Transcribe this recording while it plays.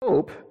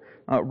hope,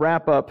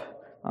 wrap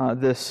up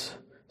this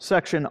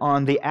section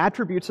on the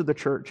attributes of the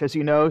church. As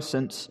you know,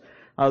 since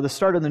the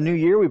start of the new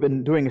year, we've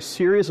been doing a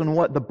series on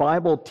what the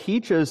Bible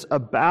teaches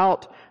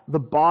about the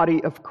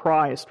body of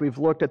Christ. We've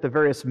looked at the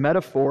various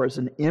metaphors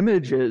and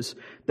images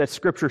that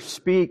Scripture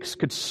speaks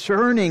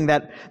concerning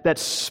that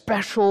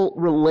special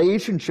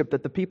relationship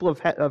that the people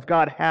of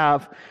God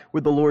have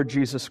with the Lord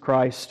Jesus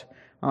Christ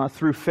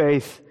through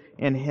faith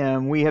in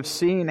Him. We have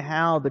seen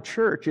how the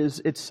church is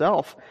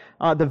itself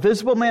the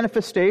visible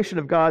manifestation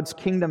of God's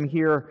kingdom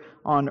here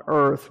on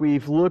earth.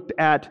 We've looked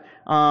at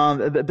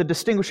the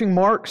distinguishing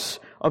marks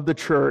of the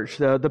church,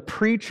 the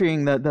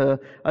preaching, the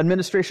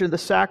administration of the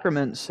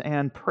sacraments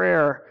and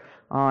prayer,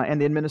 and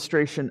the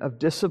administration of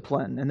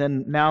discipline. And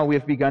then now we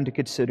have begun to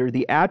consider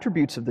the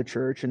attributes of the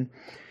church.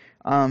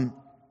 And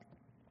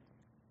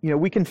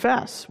we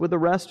confess with the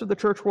rest of the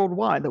church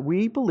worldwide that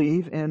we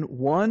believe in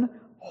one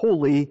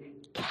holy,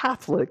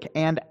 Catholic,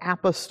 and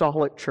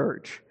Apostolic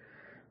church.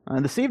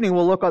 This evening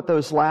we'll look at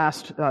those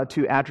last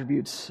two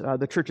attributes,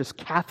 the church's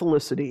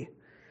Catholicity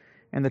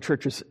and the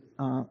church's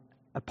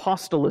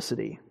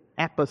apostolicity.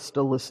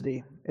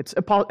 It's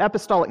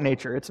apostolic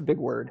nature. It's a big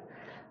word.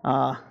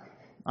 I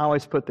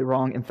always put the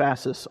wrong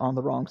emphasis on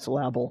the wrong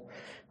syllable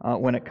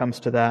when it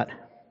comes to that.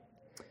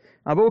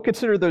 But we'll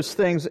consider those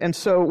things. And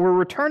so we're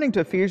returning to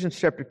Ephesians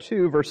chapter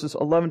 2, verses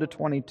 11 to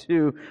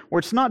 22, where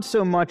it's not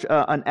so much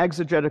an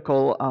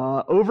exegetical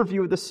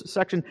overview of this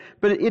section,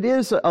 but it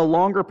is a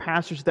longer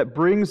passage that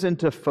brings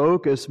into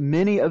focus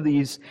many of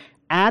these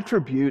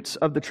attributes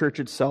of the church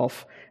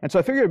itself. And so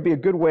I figured it would be a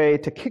good way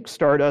to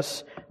kickstart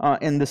us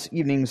in this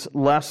evening's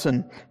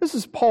lesson. This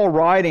is Paul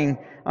writing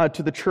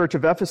to the church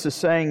of Ephesus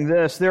saying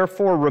this,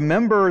 "Therefore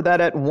remember that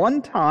at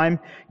one time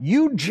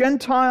you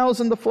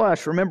Gentiles in the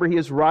flesh," remember he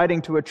is writing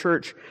to a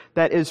church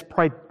that is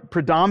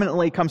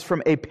predominantly comes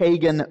from a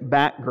pagan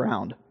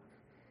background.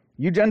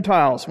 "You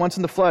Gentiles, once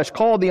in the flesh,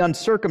 called the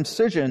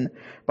uncircumcision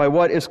by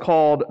what is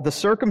called the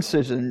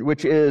circumcision,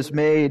 which is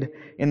made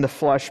in the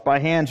flesh by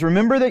hands.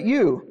 Remember that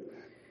you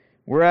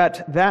were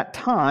at that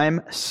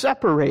time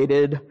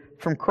separated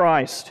from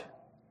Christ,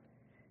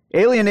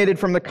 alienated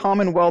from the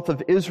commonwealth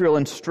of Israel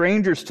and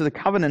strangers to the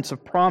covenants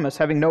of promise,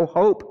 having no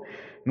hope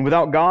and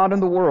without God in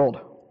the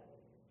world.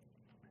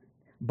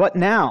 But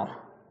now,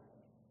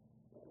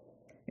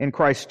 in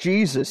Christ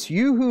Jesus,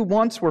 you who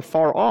once were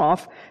far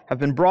off have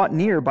been brought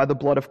near by the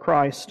blood of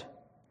Christ.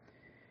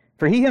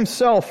 For He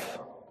Himself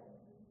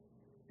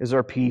is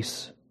our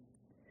peace,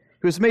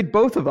 who has made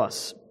both of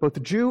us,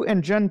 both Jew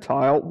and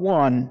Gentile,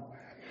 one,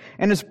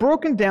 and has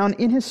broken down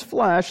in His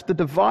flesh the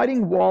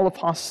dividing wall of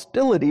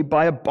hostility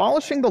by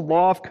abolishing the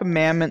law of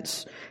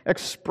commandments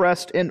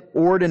expressed in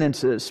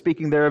ordinances."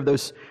 Speaking there of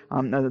those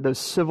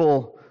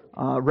civil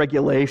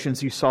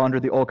regulations you saw under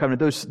the Old Covenant.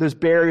 Those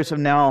barriers have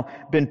now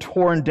been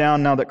torn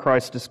down now that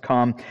Christ has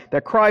come.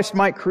 "That Christ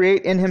might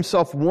create in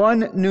Himself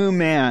one new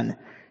man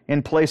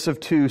in place of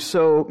two,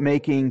 so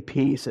making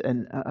peace."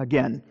 And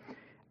again,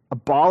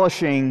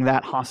 abolishing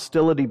that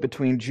hostility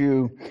between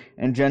Jew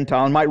and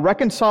Gentile, and might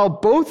reconcile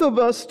both of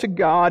us to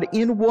God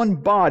in one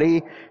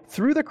body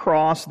through the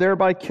cross,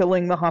 thereby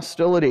killing the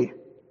hostility.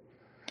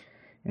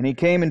 "And He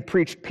came and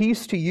preached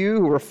peace to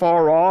you who were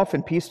far off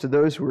and peace to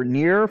those who were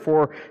near,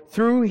 for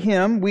through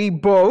Him we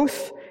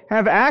both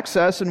have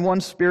access in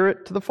one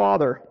Spirit to the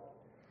Father.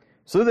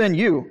 So then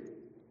you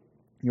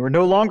are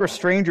no longer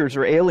strangers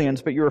or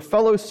aliens, but you are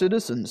fellow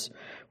citizens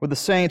with the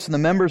saints and the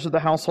members of the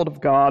household of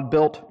God,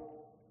 built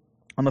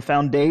on the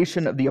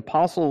foundation of the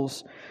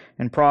apostles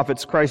and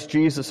prophets, Christ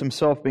Jesus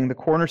Himself being the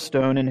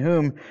cornerstone, in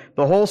whom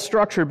the whole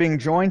structure being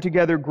joined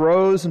together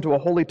grows into a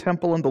holy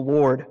temple in the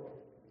Lord.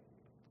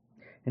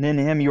 And in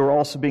Him you are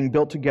also being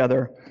built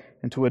together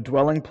into a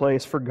dwelling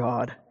place for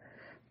God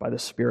by the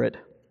Spirit."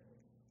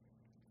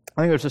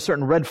 I think there's a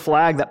certain red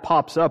flag that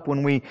pops up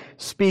when we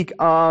speak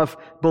of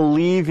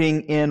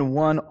believing in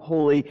one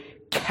holy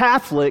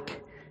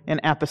Catholic and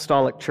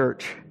Apostolic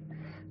church.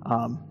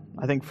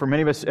 I think for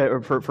many of us,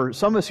 for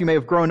some of us, you may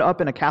have grown up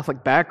in a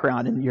Catholic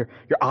background and your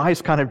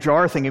eyes kind of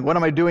jar thinking, what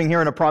am I doing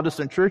here in a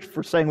Protestant church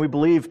for saying we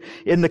believe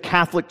in the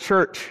Catholic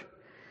Church?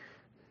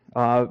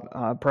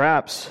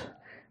 Perhaps.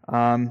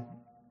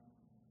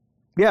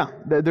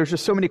 There's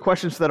just so many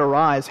questions that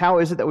arise. How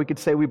is it that we could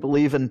say we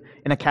believe in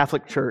a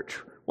Catholic church?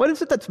 What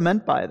is it that's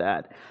meant by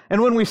that?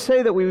 And when we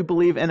say that we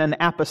believe in an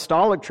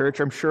apostolic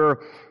church, I'm sure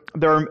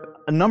there are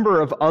a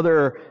number of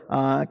other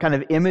kind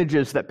of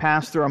images that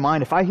pass through our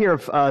mind. If I hear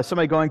of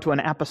somebody going to an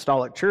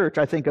apostolic church,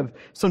 I think of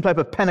some type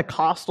of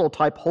Pentecostal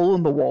type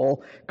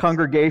hole-in-the-wall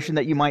congregation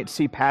that you might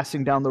see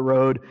passing down the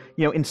road,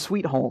 in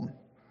Sweet Home.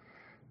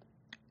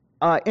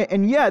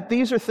 And yet,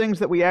 these are things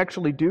that we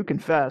actually do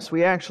confess.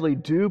 We actually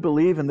do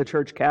believe in the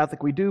Church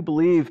Catholic. We do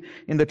believe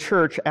in the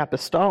Church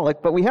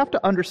Apostolic, but we have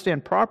to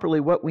understand properly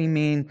what we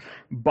mean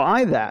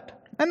by that.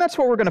 And that's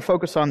what we're going to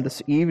focus on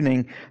this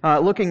evening,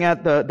 looking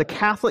at the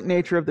Catholic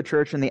nature of the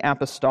church and the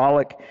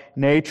apostolic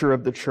nature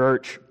of the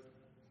church.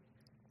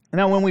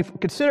 Now, when we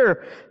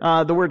consider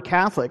the word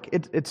Catholic,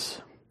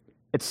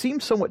 it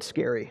seems somewhat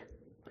scary.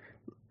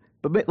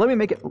 But let me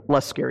make it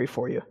less scary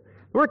for you.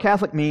 The word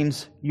Catholic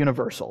means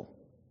universal.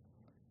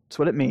 That's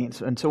what it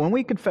means. And so when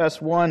we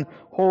confess one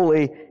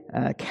holy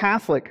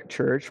Catholic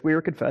church, we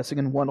are confessing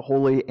in one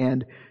holy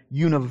and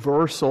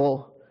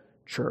universal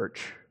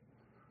church.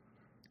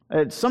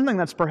 It's something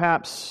that's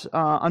perhaps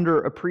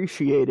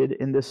underappreciated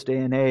in this day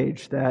and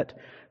age, that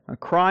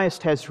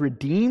Christ has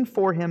redeemed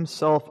for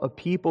himself a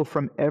people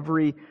from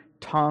every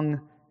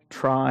tongue,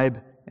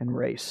 tribe, and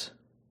race.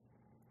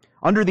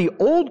 Under the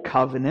Old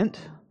Covenant,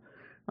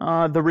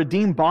 the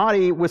redeemed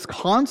body was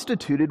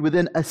constituted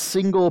within a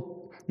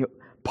single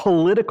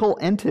political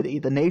entity,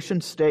 the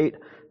nation-state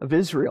of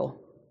Israel.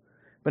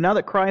 But now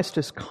that Christ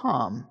has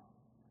come,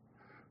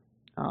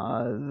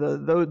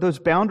 those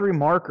boundary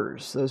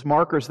markers, those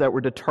markers that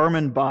were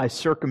determined by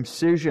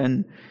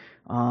circumcision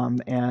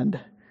and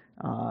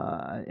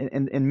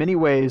in many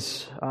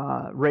ways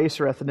race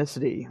or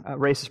ethnicity,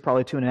 race is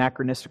probably too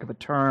anachronistic of a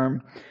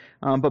term,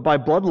 but by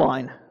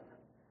bloodline,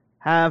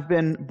 have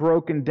been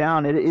broken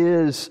down. It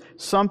is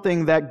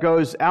something that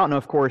goes out, and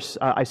of course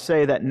I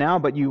say that now,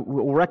 but you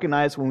will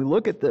recognize when we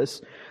look at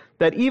this,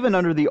 that even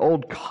under the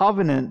Old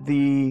Covenant,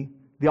 the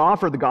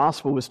offer of the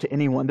gospel was to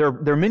anyone. There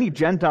are many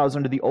Gentiles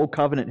under the Old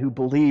Covenant who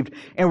believed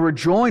and were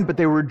joined, but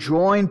they were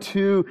joined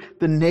to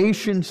the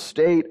nation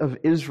state of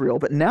Israel.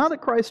 But now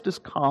that Christ has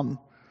come,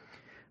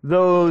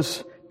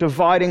 those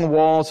dividing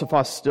walls of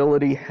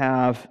hostility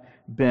have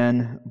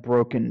been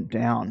broken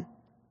down.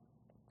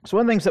 So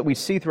one of the things that we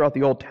see throughout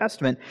the Old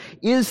Testament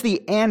is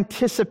the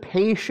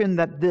anticipation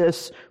that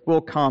this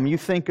will come. You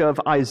think of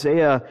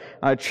Isaiah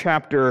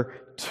chapter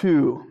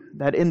 2,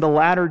 that in the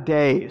latter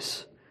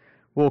days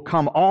will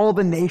come, all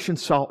the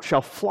nations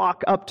shall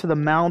flock up to the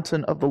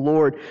mountain of the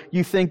Lord.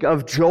 You think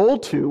of Joel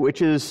 2,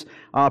 which is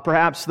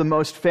perhaps the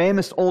most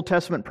famous Old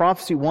Testament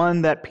prophecy,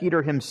 one that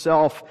Peter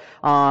himself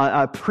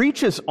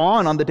preaches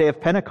on the day of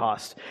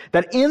Pentecost.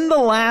 That in the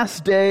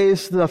last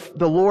days, the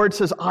Lord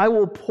says, I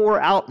will pour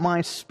out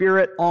my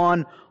Spirit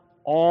on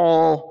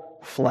all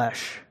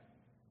flesh.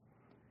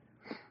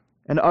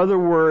 In other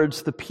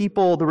words,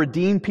 the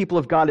redeemed people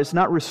of God is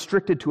not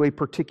restricted to a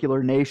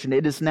particular nation.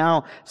 It is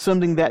now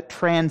something that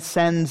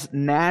transcends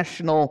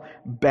national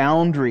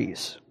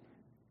boundaries.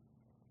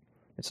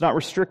 It's not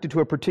restricted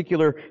to a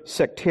particular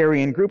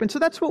sectarian group. And so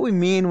that's what we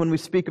mean when we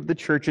speak of the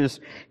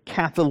church's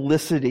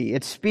Catholicity.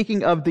 It's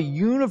speaking of the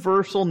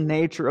universal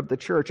nature of the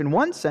church. In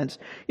one sense,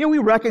 we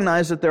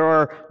recognize that there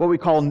are what we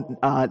call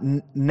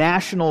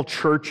national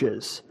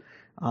churches.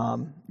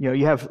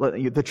 You have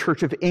the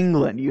Church of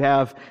England. You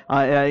have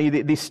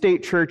the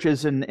state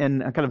churches in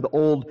kind of the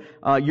old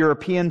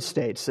European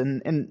states.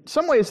 And in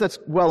some ways that's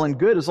well and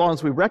good as long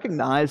as we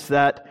recognize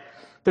that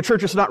the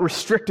church is not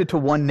restricted to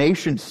one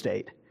nation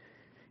state.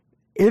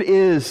 It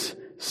is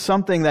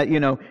something that,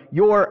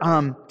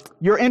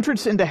 your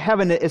entrance into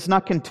heaven is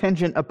not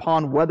contingent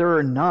upon whether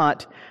or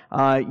not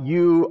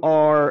you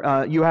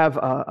have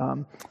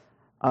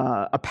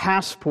a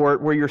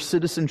passport where your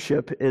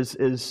citizenship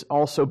is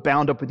also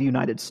bound up with the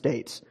United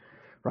States,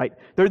 right?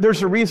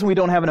 There's a reason we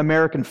don't have an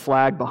American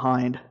flag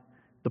behind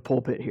the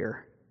pulpit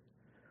here.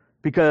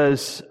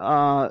 Because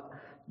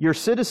your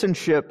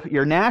citizenship,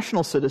 your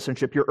national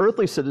citizenship, your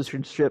earthly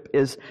citizenship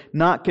is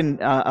not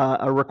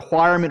a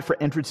requirement for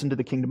entrance into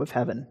the kingdom of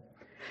heaven.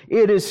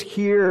 It is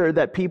here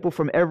that people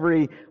from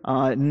every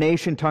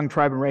nation, tongue,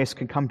 tribe, and race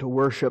can come to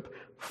worship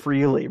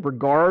freely,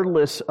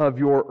 regardless of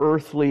your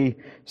earthly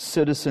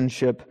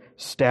citizenship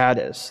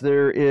status.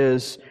 There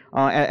is,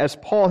 as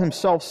Paul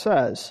himself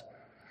says,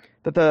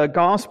 that the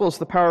gospel is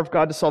the power of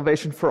God to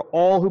salvation for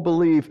all who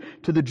believe,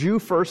 to the Jew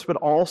first, but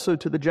also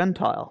to the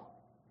Gentile.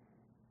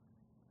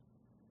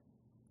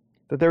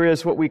 That there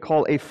is what we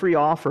call a free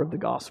offer of the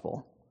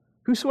gospel.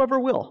 Whosoever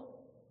will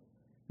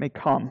may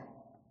come.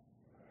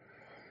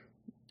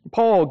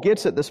 Paul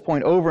gets at this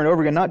point over and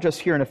over again, not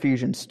just here in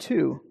Ephesians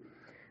 2,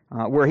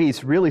 where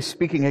he's really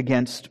speaking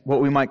against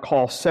what we might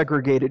call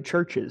segregated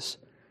churches.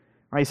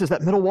 Right? He says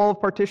that middle wall of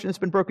partition has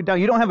been broken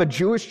down. You don't have a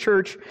Jewish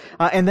church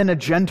and then a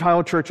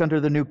Gentile church under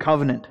the new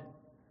covenant.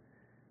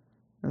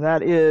 And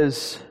that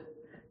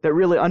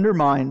really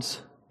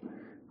undermines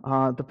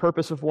the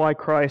purpose of why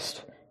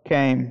Christ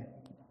came.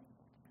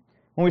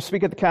 When we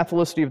speak of the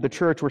Catholicity of the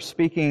church, we're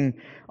speaking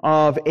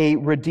of a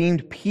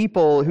redeemed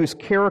people whose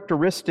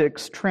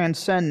characteristics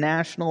transcend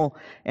national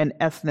and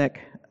ethnic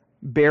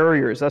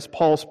barriers. That's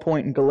Paul's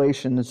point in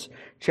Galatians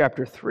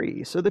chapter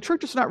 3. So the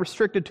church is not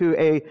restricted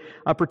to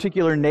a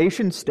particular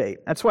nation state.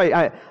 That's why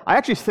I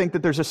actually think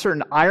that there's a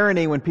certain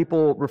irony when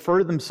people refer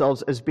to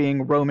themselves as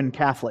being Roman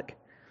Catholic.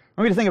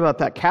 I want you to think about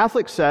that.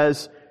 Catholic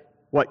says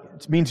what?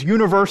 It means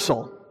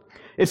universal.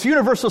 It's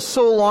universal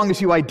so long as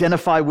you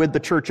identify with the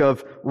Church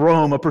of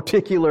Rome, a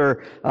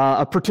particular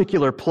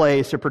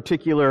place, a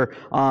particular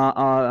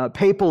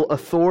papal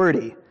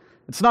authority.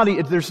 It's not.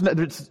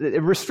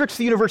 It restricts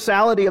the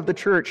universality of the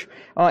church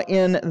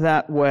in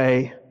that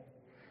way.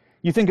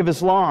 You think of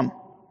Islam,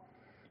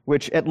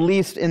 which at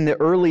least in the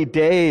early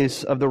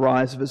days of the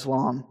rise of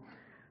Islam,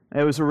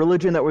 it was a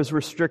religion that was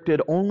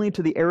restricted only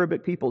to the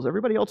Arabic peoples.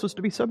 Everybody else was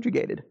to be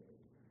subjugated.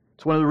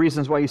 It's one of the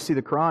reasons why you see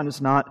the Quran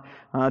is not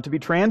to be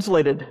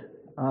translated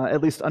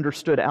at least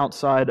understood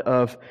outside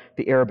of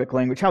the Arabic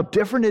language. How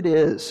different it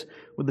is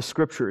with the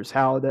Scriptures.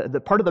 How the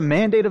part of the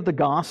mandate of the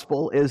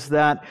gospel is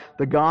that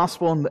the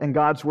gospel and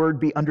God's word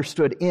be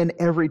understood in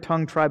every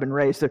tongue, tribe, and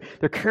race.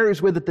 There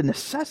carries with it the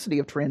necessity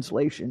of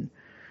translation,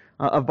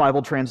 of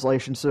Bible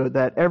translation, so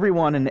that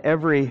everyone in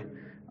every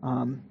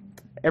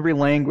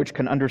language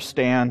can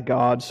understand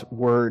God's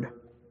word.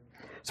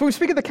 So when we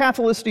speak of the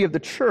Catholicity of the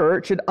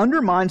church, it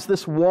undermines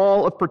this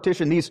wall of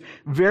partition, these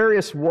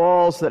various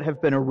walls that have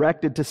been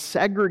erected to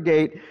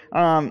segregate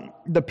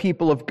the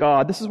people of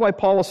God. This is why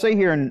Paul will say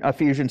here in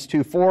Ephesians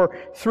 2, "For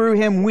through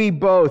him we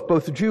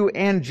both Jew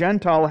and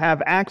Gentile,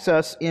 have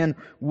access in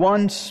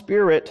one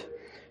Spirit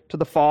to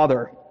the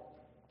Father."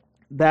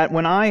 That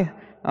when I,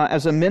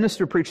 as a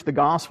minister, preach the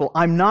gospel,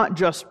 I'm not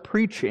just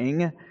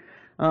preaching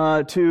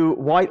to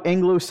white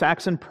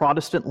Anglo-Saxon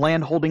Protestant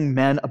landholding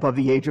men above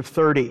the age of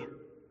 30.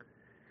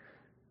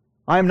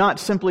 I am not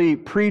simply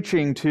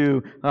preaching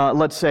to,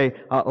 let's say,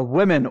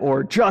 women,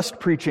 or just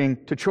preaching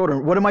to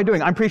children. What am I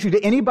doing? I'm preaching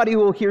to anybody who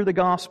will hear the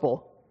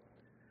gospel.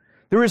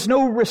 There is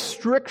no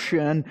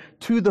restriction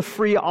to the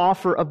free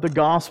offer of the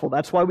gospel.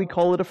 That's why we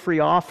call it a free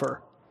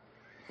offer.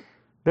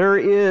 There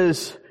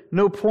is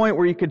no point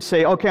where you could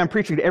say, okay, I'm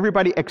preaching to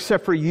everybody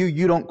except for you,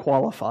 you don't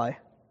qualify.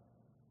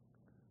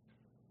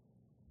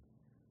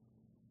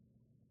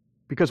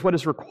 Because what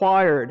is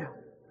required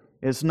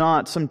is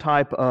not some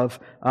type of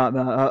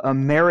a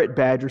merit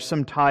badge or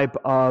some type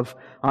of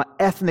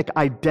ethnic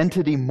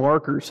identity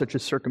marker such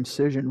as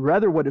circumcision.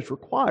 Rather, what is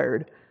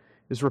required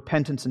is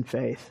repentance and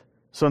faith,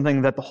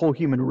 something that the whole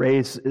human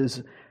race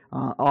is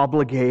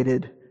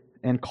obligated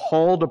and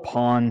called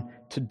upon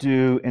to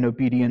do in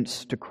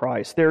obedience to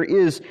Christ. There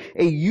is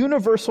a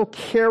universal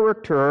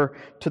character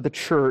to the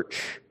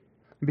church.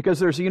 Because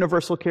there's a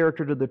universal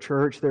character to the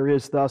church, there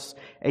is thus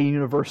a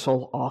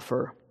universal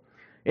offer.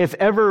 If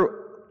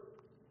ever,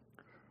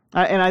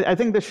 and I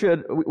think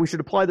we should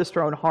apply this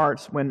to our own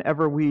hearts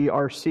whenever we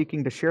are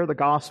seeking to share the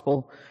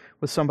gospel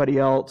with somebody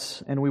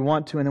else, and we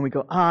want to, and then we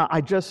go,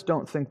 I just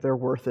don't think they're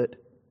worth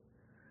it.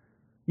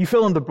 You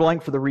fill in the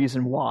blank for the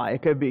reason why.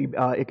 It could be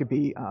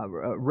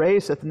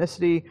race,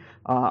 ethnicity,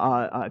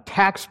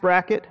 tax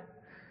bracket.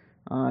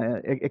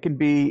 It can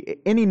be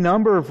any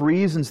number of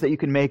reasons that you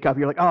can make up.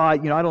 You're like, I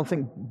don't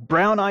think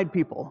brown-eyed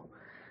people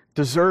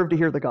deserve to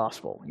hear the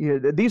gospel.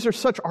 These are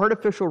such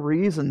artificial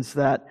reasons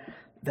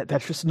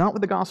that's just not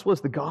what the gospel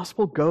is. The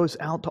gospel goes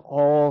out to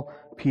all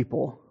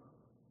people.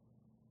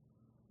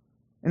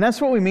 And that's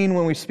what we mean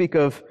when we speak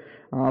of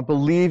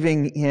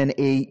believing in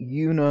a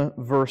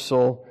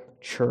universal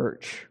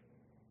church.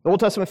 The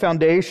Old Testament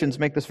foundations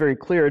make this very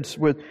clear. It's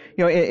with,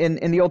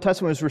 in the Old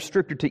Testament it was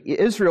restricted to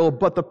Israel,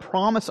 but the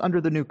promise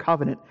under the New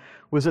Covenant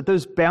was that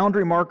those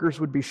boundary markers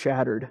would be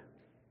shattered.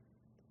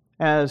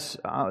 As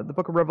the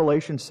book of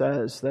Revelation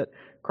says, that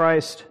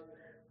Christ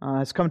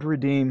has come to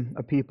redeem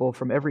a people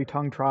from every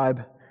tongue,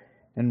 tribe,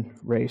 and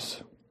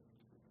race.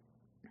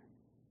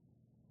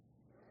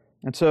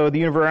 And so the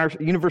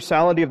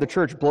universality of the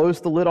church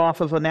blows the lid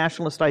off of a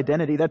nationalist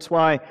identity. That's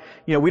why,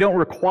 we don't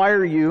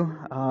require you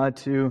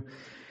to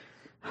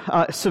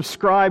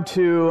subscribe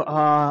to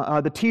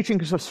the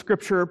teachings of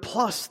Scripture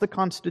plus the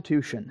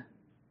Constitution.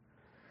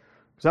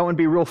 Because that wouldn't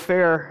be real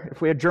fair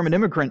if we had German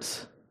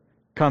immigrants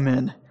come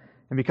in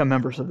and become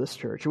members of this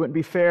church. It wouldn't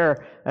be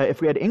fair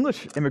if we had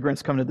English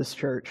immigrants come to this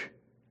church.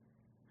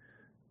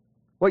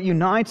 What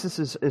unites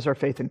us is our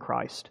faith in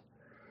Christ.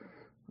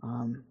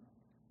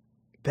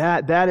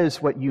 That is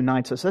what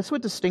unites us. That's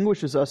what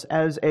distinguishes us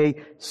as a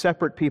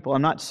separate people.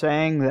 I'm not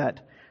saying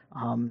that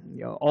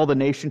all the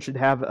nations should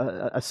have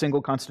a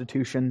single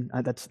constitution.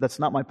 That's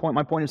not my point.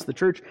 My point is the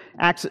church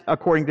acts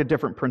according to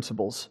different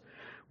principles.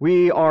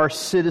 We are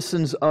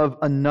citizens of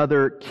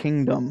another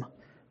kingdom,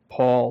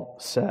 Paul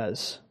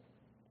says.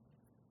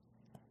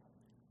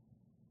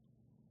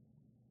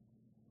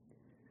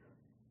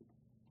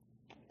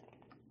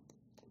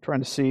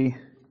 Trying to see.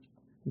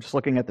 I'm just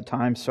looking at the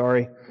time,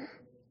 sorry.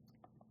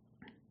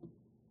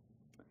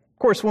 Of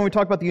course, when we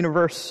talk about the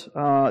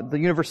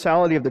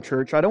universality of the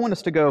church, I don't want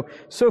us to go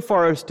so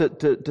far as to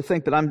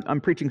think that I'm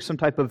preaching some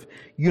type of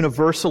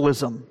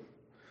universalism,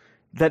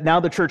 that now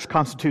the church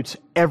constitutes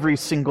every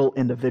single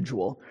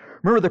individual.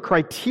 Remember, the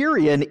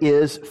criterion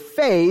is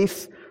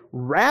faith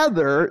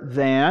rather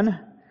than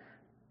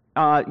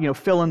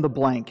fill in the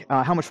blank.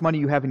 How much money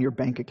you have in your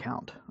bank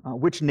account,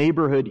 which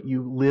neighborhood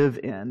you live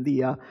in,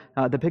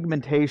 the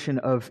pigmentation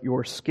of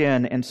your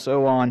skin, and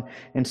so on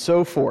and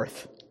so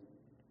forth.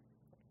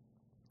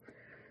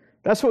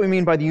 That's what we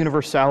mean by the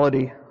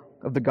universality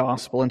of the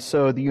gospel, and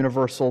so the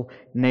universal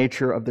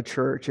nature of the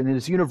church. And it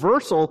is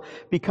universal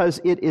because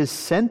it is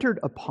centered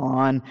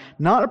upon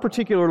not a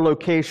particular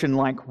location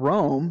like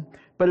Rome,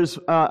 but is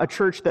a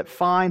church that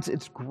finds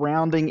its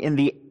grounding in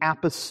the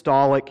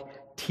apostolic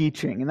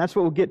teaching. And that's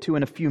what we'll get to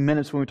in a few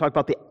minutes when we talk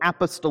about the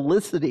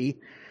apostolicity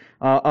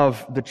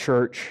of the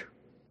church.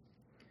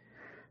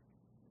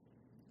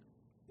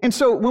 And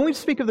so when we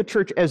speak of the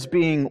church as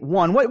being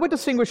one, what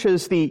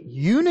distinguishes the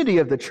unity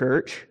of the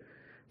church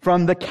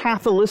from the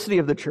Catholicity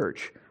of the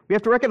church? We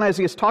have to recognize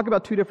he is talking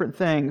about two different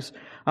things.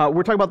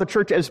 We're talking about the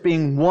church as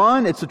being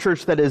one. It's a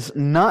church that is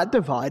not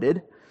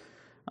divided.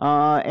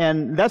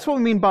 And that's what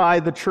we mean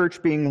by the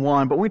church being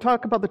one. But when we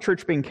talk about the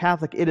church being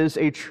Catholic, it is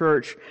a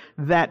church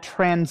that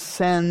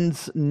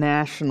transcends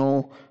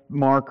national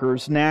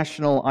markers,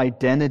 national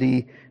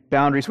identity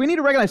boundaries. We need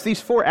to recognize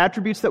these four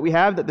attributes that we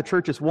have, that the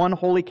church is one,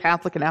 holy,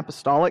 Catholic, and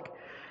apostolic.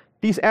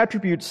 These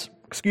attributes,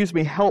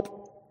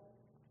 help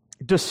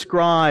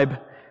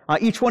describe,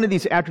 each one of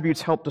these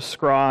attributes help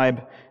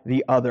describe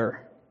the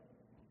other.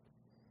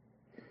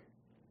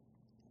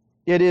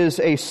 It is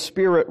a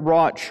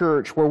Spirit-wrought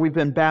church where we've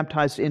been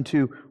baptized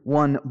into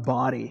one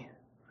body,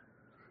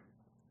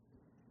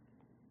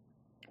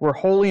 where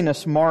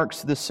holiness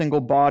marks this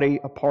single body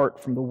apart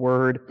from the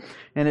Word,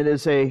 and it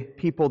is a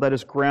people that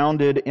is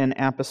grounded in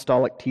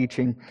apostolic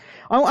teaching.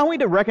 I want you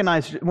to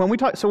recognize, when we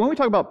talk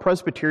about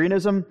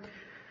Presbyterianism,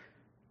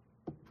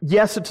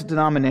 yes, it's a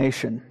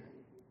denomination.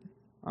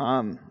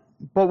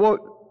 But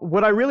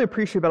what I really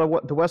appreciate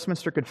about the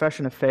Westminster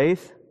Confession of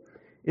Faith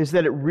is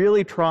that it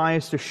really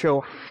tries to show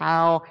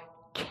how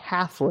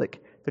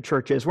Catholic the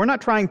church is. We're not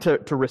trying to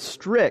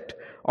restrict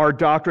our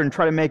doctrine,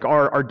 try to make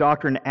our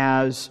doctrine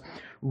as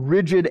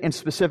rigid and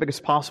specific as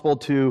possible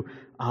to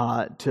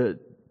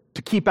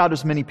keep out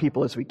as many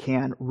people as we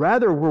can.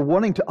 Rather, we're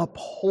wanting to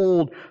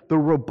uphold the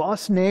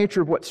robust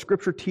nature of what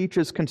Scripture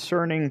teaches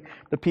concerning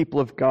the people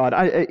of God.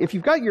 If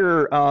you've got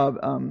your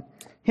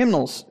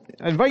hymnals,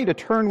 I invite you to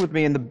turn with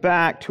me in the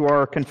back to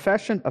our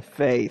Confession of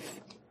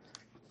Faith.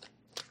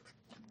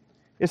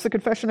 Is the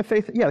Confession of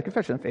Faith? Yeah, the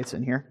Confession of Faith's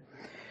in here.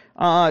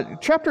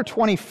 Chapter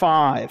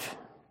 25.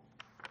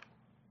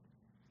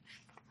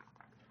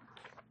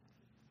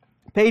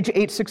 Page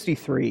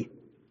 863.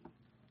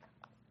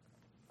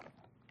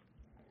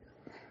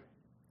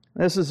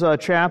 This is a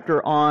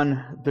chapter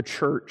on the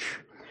church.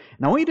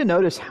 Now I want you to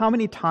notice how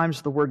many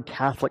times the word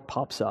Catholic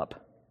pops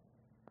up.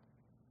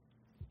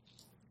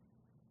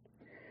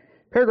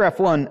 Paragraph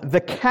 1, the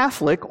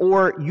Catholic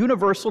or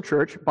universal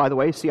church, by the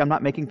way, see, I'm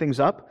not making things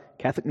up.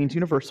 Catholic means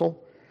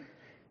universal.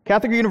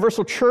 Catholic or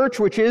universal church,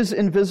 which is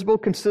invisible,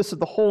 consists of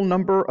the whole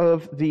number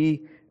of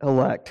the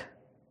elect.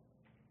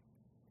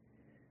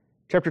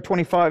 Chapter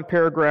 25,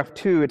 paragraph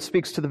 2, it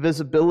speaks to the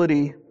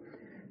visibility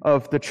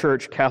of the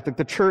church Catholic.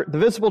 The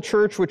visible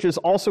church, which is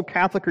also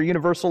Catholic or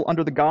universal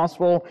under the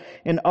gospel.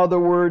 In other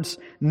words,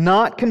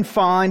 not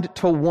confined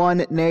to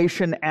one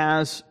nation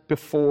as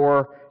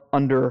before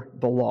under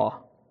the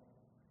law.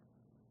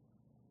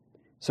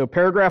 So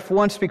paragraph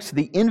 1 speaks to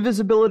the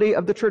invisibility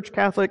of the Church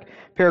Catholic.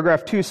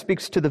 Paragraph 2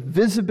 speaks to the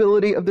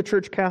visibility of the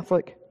Church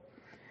Catholic.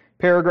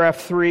 Paragraph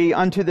 3,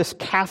 unto this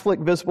Catholic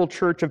visible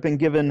church have been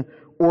given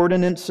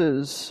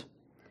ordinances.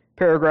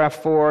 Paragraph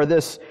 4,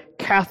 this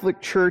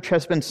Catholic church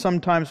has been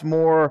sometimes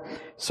more,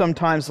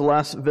 sometimes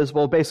less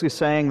visible, basically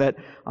saying that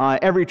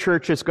every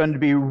church is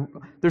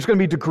there's going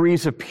to be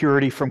degrees of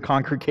purity from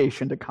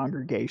congregation to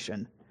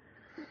congregation.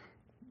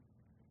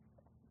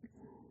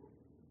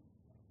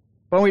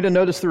 I want you to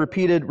notice the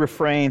repeated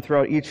refrain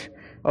throughout each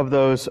of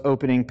those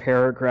opening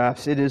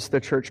paragraphs. It is the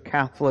Church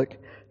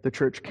Catholic, the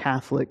Church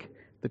Catholic,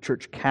 the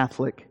Church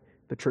Catholic,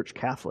 the Church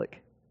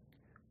Catholic.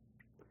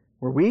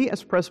 Where we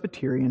as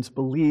Presbyterians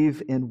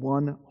believe in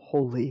one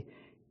holy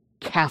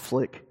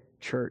Catholic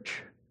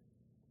church.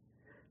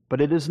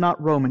 But it is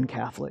not Roman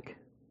Catholic.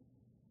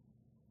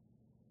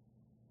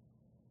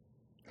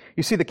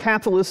 You see, the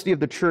Catholicity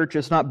of the church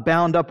is not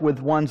bound up with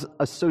one's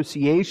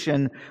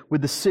association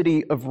with the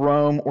city of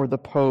Rome or the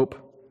Pope.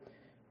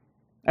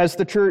 As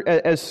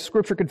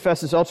Scripture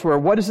confesses elsewhere,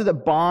 what is it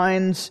that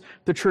binds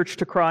the church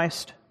to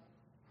Christ?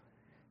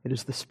 It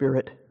is the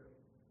Spirit.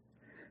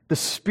 The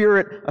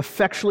Spirit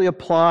effectually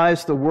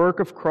applies the work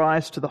of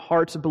Christ to the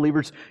hearts of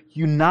believers,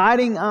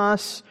 uniting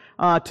us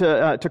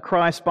to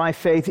Christ by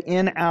faith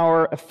in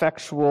our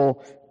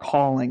effectual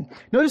calling.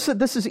 Notice that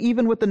this is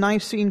even what the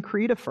Nicene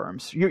Creed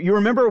affirms. You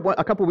remember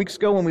a couple weeks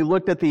ago when we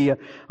looked at the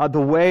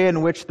way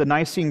in which the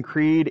Nicene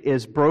Creed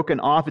is broken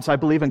off. It's I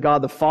believe in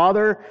God the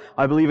Father,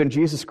 I believe in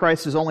Jesus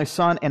Christ, His only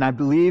Son, and I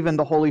believe in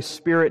the Holy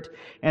Spirit.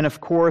 And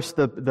of course,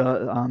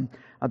 the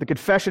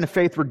Confession of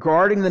Faith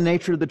regarding the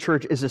nature of the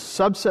church is a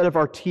subset of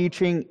our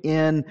teaching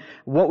in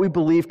what we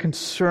believe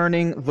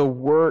concerning the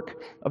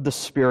work of the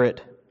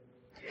Spirit.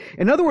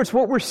 In other words,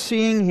 what we're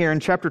seeing here in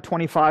chapter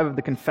 25 of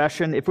the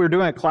Confession, if we were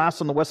doing a class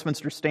on the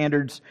Westminster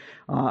Standards,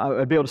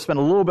 I'd be able to spend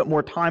a little bit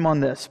more time on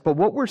this. But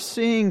what we're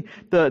seeing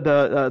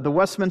the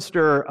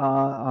Westminster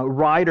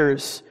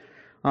writers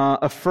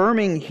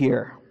affirming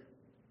here,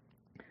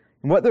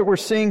 and what we're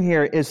seeing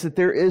here is that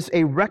there is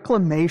a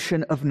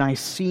reclamation of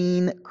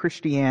Nicene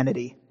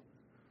Christianity.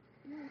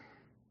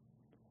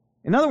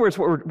 In other words,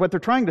 what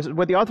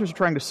the authors are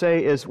trying to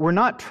say is we're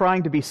not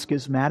trying to be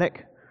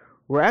schismatic.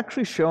 We're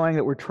actually showing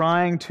that we're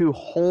trying to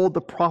hold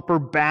the proper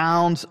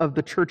bounds of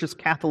the church's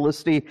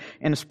Catholicity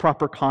in its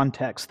proper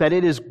context. That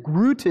it is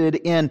rooted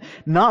in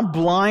not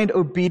blind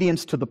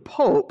obedience to the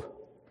Pope,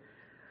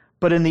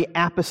 but in the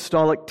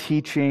apostolic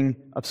teaching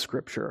of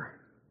Scripture.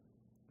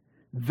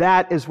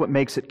 That is what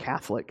makes it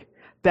Catholic.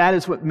 That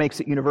is what makes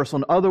it universal.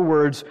 In other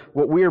words,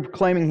 what we are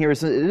claiming here is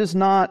that it is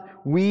not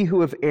we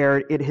who have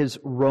erred, it is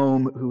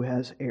Rome who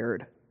has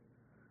erred.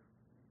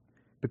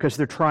 Because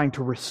they're trying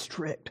to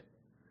restrict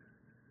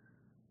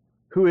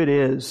who it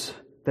is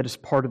that is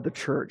part of the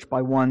church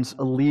by one's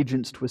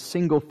allegiance to a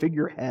single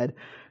figurehead,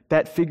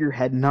 that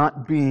figurehead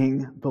not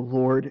being the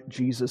Lord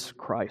Jesus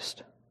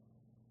Christ.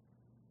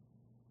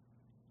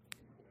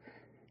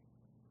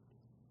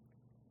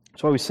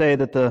 That's why we say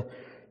that the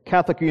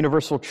Catholic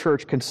Universal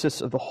Church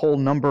consists of the whole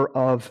number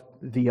of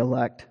the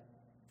elect.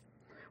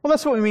 Well,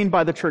 that's what we mean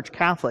by the Church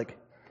Catholic.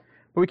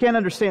 But we can't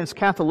understand its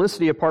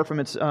Catholicity apart from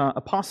its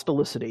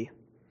apostolicity,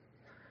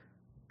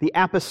 the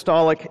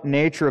apostolic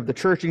nature of the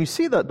church. And you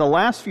see that the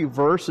last few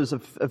verses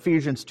of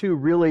Ephesians 2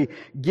 really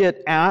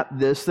get at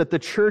this, that the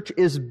church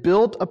is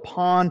built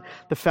upon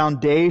the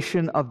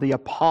foundation of the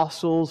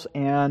apostles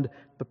and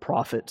the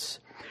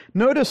prophets.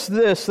 Notice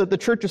this, that the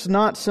church is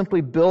not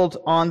simply built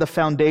on the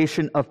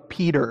foundation of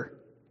Peter.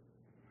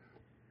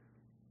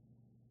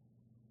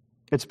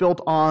 It's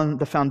built on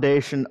the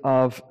foundation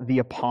of the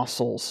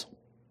apostles.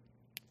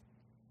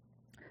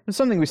 It's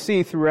something we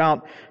see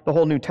throughout the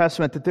whole New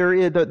Testament, that there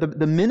is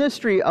the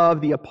ministry of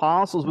the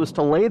apostles was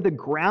to lay the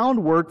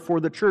groundwork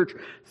for the church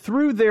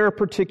through their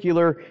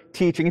particular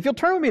teaching. If you'll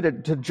turn with me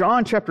to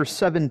John chapter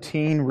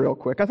 17 real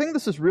quick, I think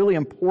this is really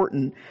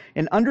important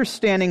in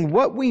understanding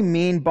what we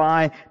mean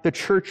by the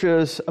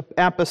church's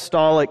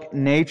apostolic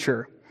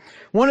nature.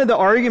 One of the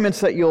arguments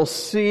that you'll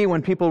see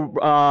when people,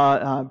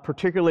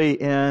 particularly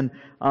in,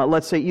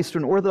 let's say,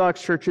 Eastern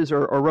Orthodox churches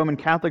or Roman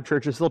Catholic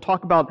churches, they'll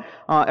talk about,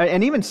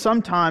 and even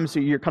sometimes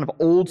your kind of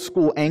old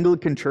school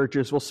Anglican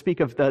churches will speak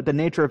of the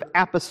nature of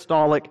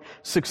apostolic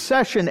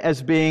succession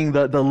as being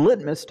the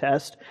litmus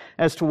test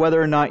as to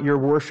whether or not you're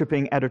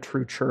worshiping at a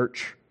true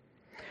church.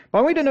 But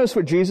I want you to notice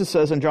what Jesus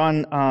says in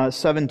John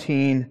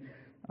 17,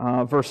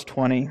 verse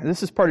 20.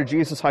 This is part of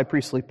Jesus' high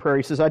priestly prayer.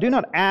 He says, I do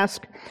not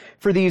ask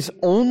for these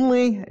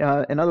only.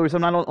 In other words,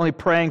 I'm not only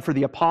praying for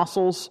the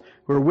apostles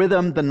who are with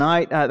him the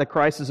night that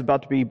Christ is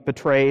about to be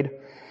betrayed,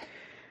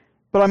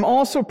 but I'm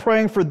also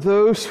praying for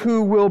those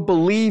who will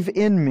believe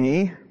in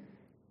me,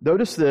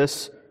 notice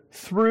this,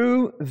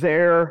 through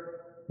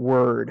their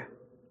word.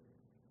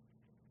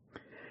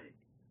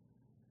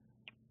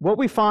 What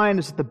we find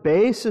is the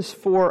basis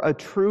for a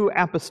true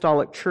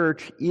apostolic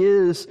church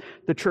is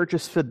the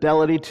church's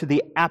fidelity to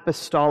the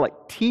apostolic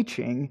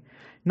teaching,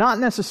 not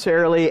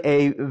necessarily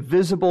a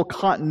visible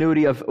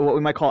continuity of what we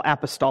might call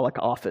apostolic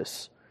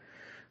office.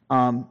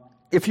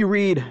 If you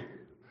read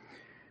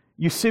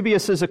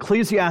Eusebius's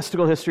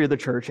Ecclesiastical History of the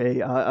Church,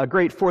 a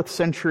great 4th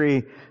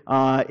century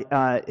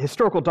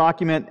historical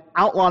document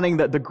outlining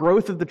the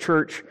growth of the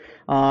church,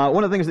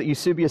 one of the things that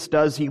Eusebius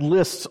does, he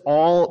lists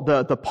all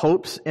the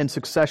popes in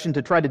succession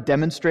to try to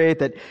demonstrate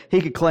that he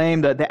could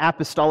claim that the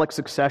apostolic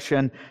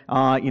succession,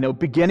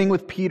 beginning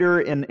with Peter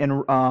in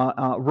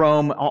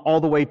Rome all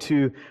the way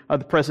to the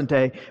present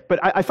day. But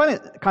I find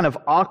it kind of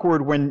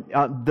awkward when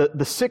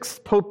the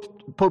sixth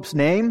pope's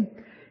name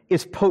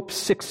is Pope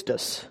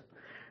Sixtus.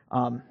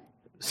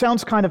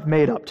 Sounds kind of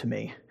made up to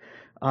me.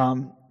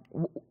 One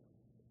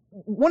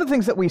of the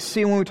things that we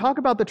see when we talk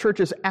about the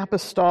church's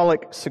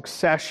apostolic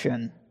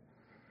succession,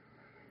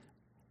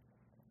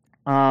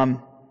 how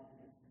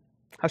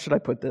should I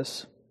put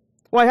this?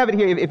 Well, I have it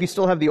here if you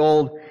still have the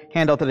old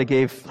handout that I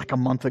gave like a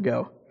month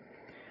ago.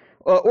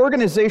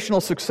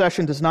 Organizational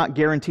succession does not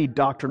guarantee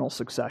doctrinal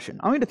succession.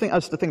 I want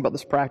us to think about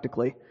this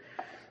practically.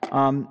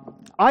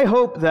 I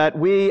hope that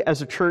we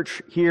as a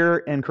church here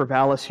in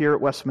Corvallis, here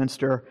at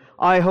Westminster,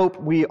 I hope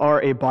we are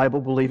a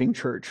Bible-believing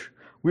church.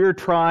 We are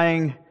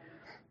trying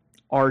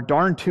our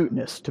darn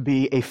tootness to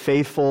be a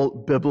faithful,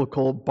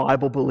 biblical,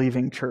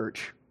 Bible-believing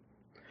church.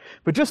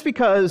 But just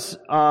because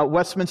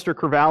Westminster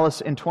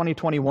Corvallis in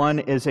 2021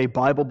 is a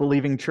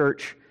Bible-believing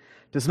church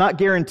does not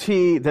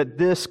guarantee that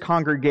this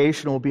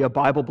congregation will be a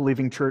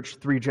Bible-believing church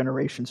 3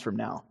 generations from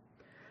now.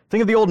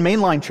 Think of the old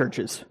mainline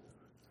churches.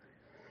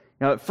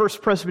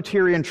 First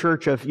Presbyterian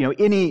Church of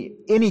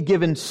any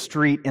given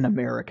street in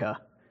America.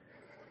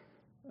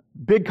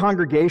 Big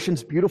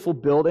congregations, beautiful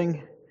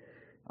building,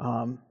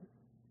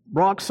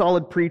 rock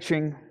solid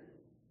preaching.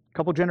 A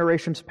couple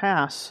generations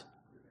pass.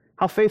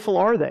 How faithful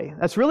are they?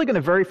 That's really going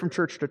to vary from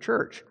church to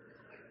church.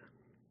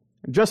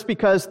 Just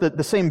because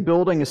the same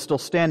building is still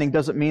standing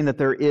doesn't mean that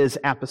there is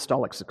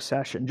apostolic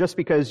succession. Just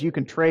because you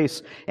can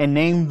trace and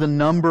name the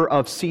number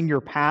of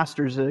senior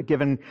pastors in a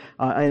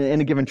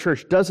given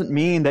church doesn't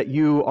mean that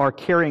you are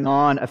carrying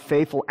on a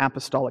faithful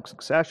apostolic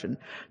succession.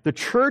 The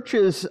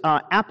church's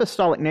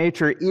apostolic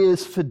nature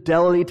is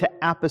fidelity to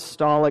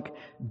apostolic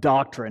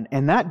doctrine,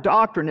 and that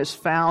doctrine is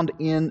found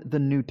in the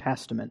New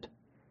Testament.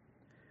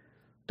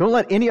 Don't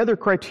let any other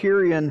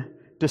criterion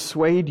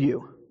dissuade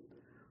you.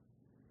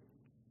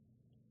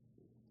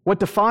 What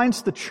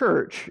defines the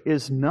church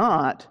is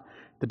not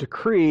the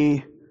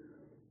decree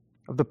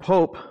of the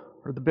Pope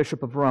or the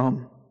Bishop of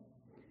Rome.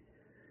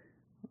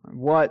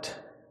 What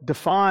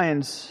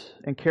defines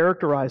and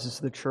characterizes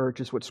the church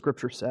is what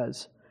Scripture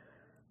says.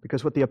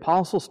 Because what the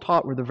apostles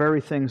taught were the very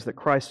things that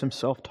Christ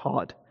himself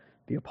taught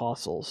the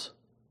apostles.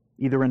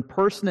 either in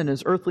person in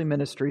his earthly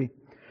ministry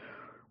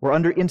or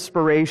under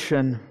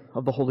inspiration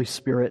of the Holy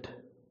Spirit.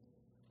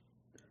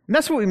 And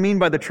that's what we mean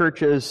by the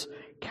church's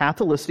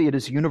Catholicity. It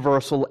is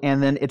universal,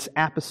 and then its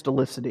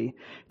apostolicity,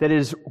 that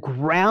is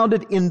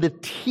grounded in the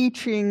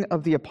teaching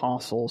of the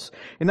apostles.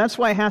 And that's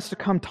why it has to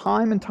come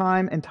time and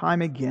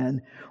time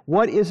again.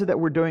 What is it that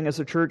we're doing as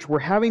a church?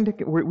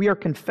 We are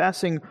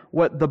confessing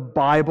what the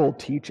Bible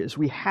teaches.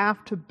 We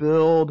have to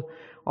build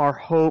our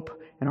hope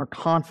and our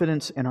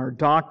confidence and our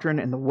doctrine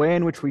and the way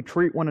in which we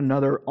treat one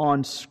another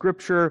on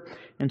Scripture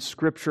and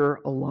Scripture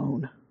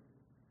alone.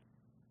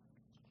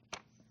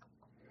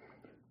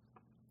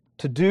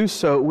 To do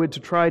so would to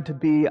try to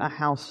be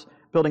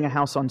building a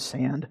house on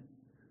sand.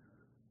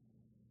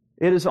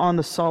 It is on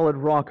the solid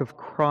rock of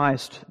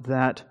Christ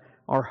that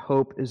our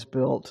hope is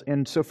built.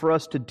 And so for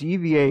us to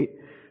deviate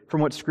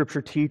from what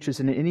Scripture teaches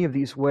in any of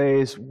these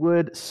ways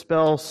would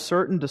spell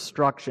certain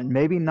destruction.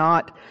 Maybe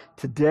not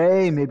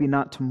today, maybe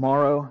not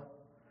tomorrow.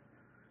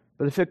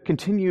 But if it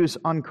continues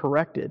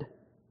uncorrected,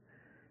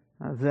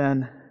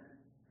 then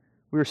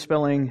we're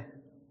spelling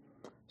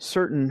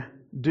certain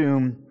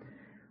doom,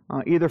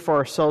 either for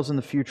ourselves in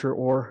the future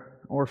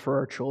or for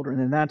our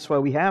children. And that's why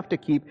we have to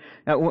keep,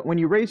 when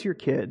you raise your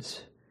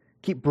kids,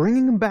 keep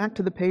bringing them back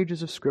to the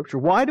pages of Scripture.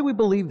 Why do we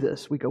believe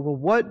this? We go, well,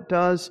 what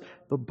does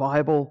the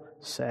Bible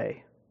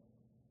say?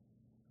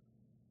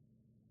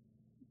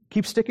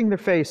 Keep sticking their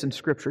face in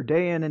Scripture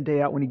day in and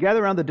day out. When you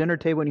gather around the dinner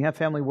table and you have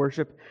family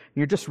worship, and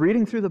you're just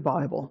reading through the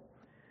Bible,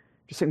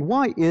 just saying,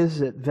 why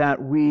is it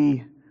that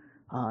we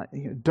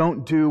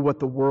don't do what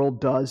the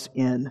world does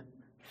in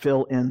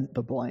fill in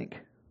the blank?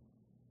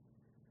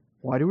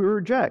 Why do we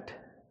reject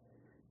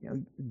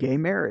gay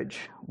marriage?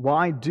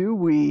 Why do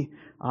we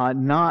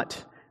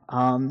not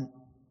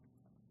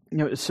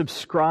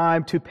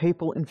subscribe to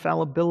papal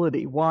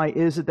infallibility? Why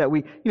is it that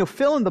we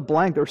fill in the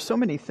blank? There are so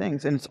many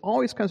things, and it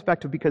always comes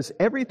back to because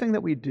everything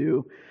that we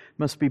do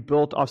must be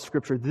built off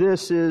Scripture.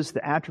 This is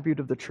the attribute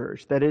of the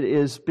church, that it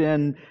has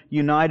been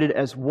united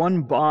as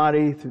one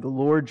body through the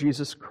Lord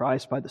Jesus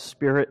Christ by the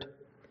Spirit.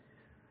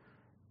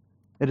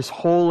 It is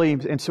holy,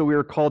 and so we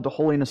are called to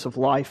holiness of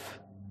life.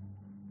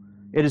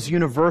 It is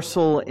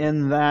universal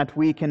in that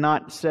we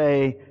cannot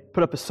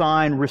put up a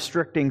sign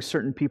restricting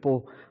certain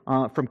people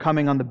from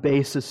coming on the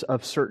basis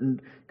of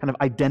certain kind of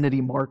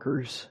identity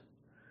markers.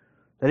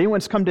 That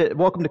anyone's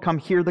welcome to come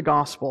hear the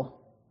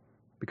gospel,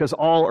 because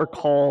all are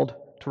called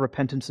to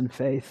repentance and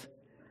faith.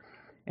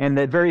 And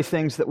the very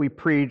things that we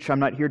preach, I'm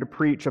not here to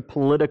preach a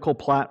political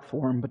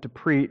platform, but to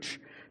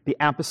preach the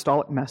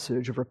apostolic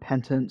message of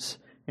repentance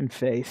and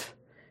faith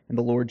in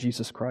the Lord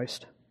Jesus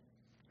Christ.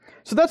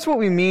 So that's what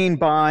we mean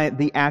by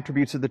the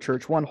attributes of the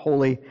church: one,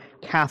 holy,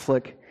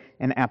 Catholic,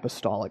 and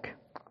apostolic.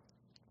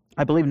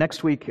 I believe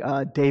next week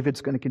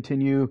David's going to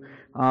continue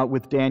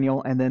with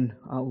Daniel, and then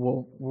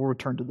we'll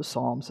return to the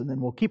Psalms, and then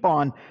we'll keep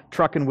on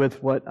trucking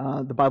with what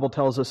the Bible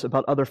tells us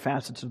about other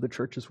facets of the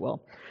church as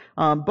well.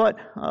 But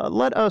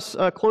let us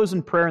close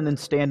in prayer and then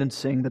stand and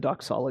sing the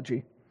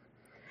doxology.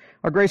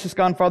 Our gracious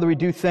God and Father, we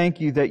do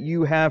thank you that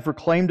you have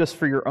reclaimed us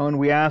for your own.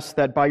 We ask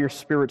that by your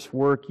Spirit's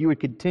work, you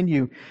would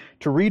continue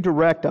to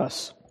redirect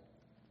us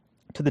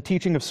to the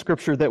teaching of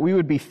Scripture, that we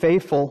would be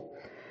faithful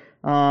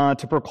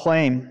to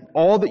proclaim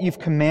all that you've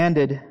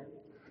commanded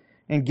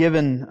and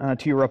given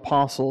to your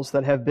apostles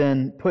that have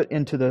been put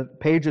into the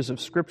pages of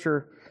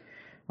Scripture,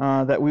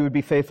 that we would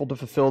be faithful to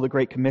fulfill the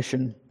Great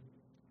Commission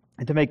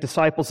and to make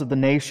disciples of the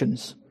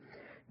nations.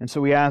 And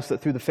so we ask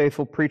that through the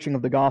faithful preaching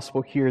of the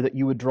gospel here, that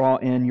you would draw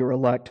in your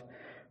elect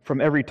from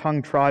every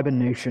tongue, tribe, and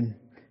nation,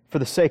 for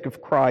the sake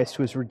of Christ,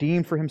 who has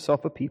redeemed for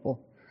himself a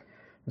people,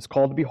 is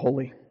called to be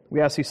holy.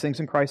 We ask these things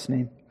in Christ's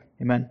name.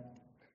 Amen.